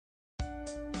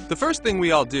The first thing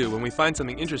we all do when we find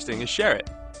something interesting is share it.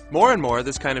 More and more,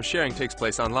 this kind of sharing takes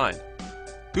place online.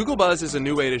 Google Buzz is a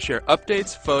new way to share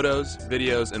updates, photos,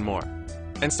 videos, and more,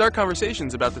 and start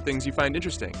conversations about the things you find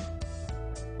interesting.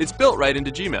 It's built right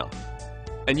into Gmail,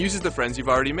 and uses the friends you've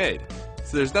already made,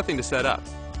 so there's nothing to set up.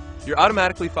 You're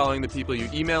automatically following the people you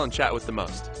email and chat with the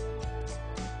most.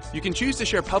 You can choose to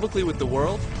share publicly with the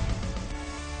world,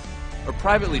 or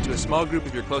privately to a small group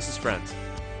of your closest friends.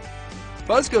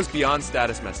 Buzz goes beyond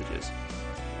status messages.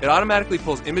 It automatically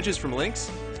pulls images from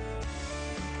links,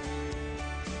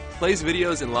 plays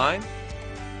videos in line,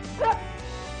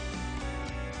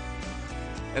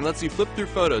 and lets you flip through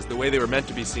photos the way they were meant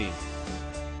to be seen.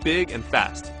 Big and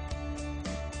fast.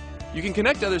 You can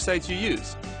connect to other sites you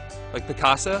use, like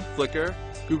Picasa, Flickr,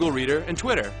 Google Reader, and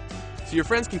Twitter, so your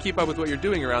friends can keep up with what you're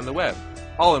doing around the web,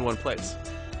 all in one place.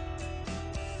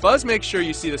 Buzz makes sure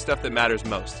you see the stuff that matters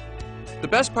most. The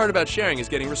best part about sharing is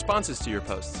getting responses to your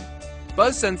posts.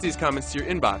 Buzz sends these comments to your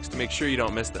inbox to make sure you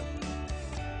don't miss them.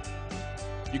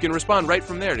 You can respond right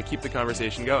from there to keep the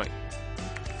conversation going.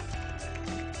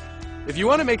 If you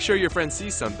want to make sure your friend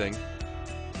sees something,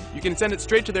 you can send it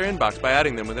straight to their inbox by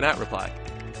adding them with an @reply.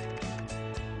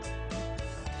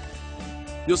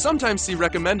 You'll sometimes see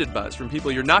recommended Buzz from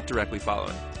people you're not directly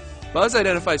following. Buzz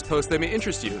identifies posts that may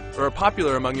interest you or are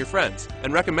popular among your friends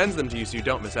and recommends them to you so you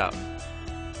don't miss out.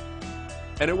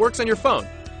 And it works on your phone,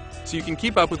 so you can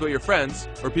keep up with what your friends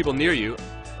or people near you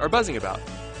are buzzing about.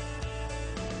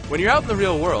 When you're out in the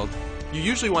real world, you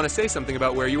usually want to say something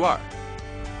about where you are.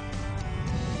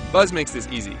 Buzz makes this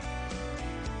easy.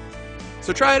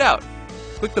 So try it out.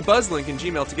 Click the Buzz link in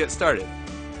Gmail to get started,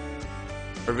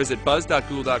 or visit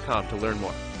buzz.google.com to learn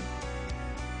more.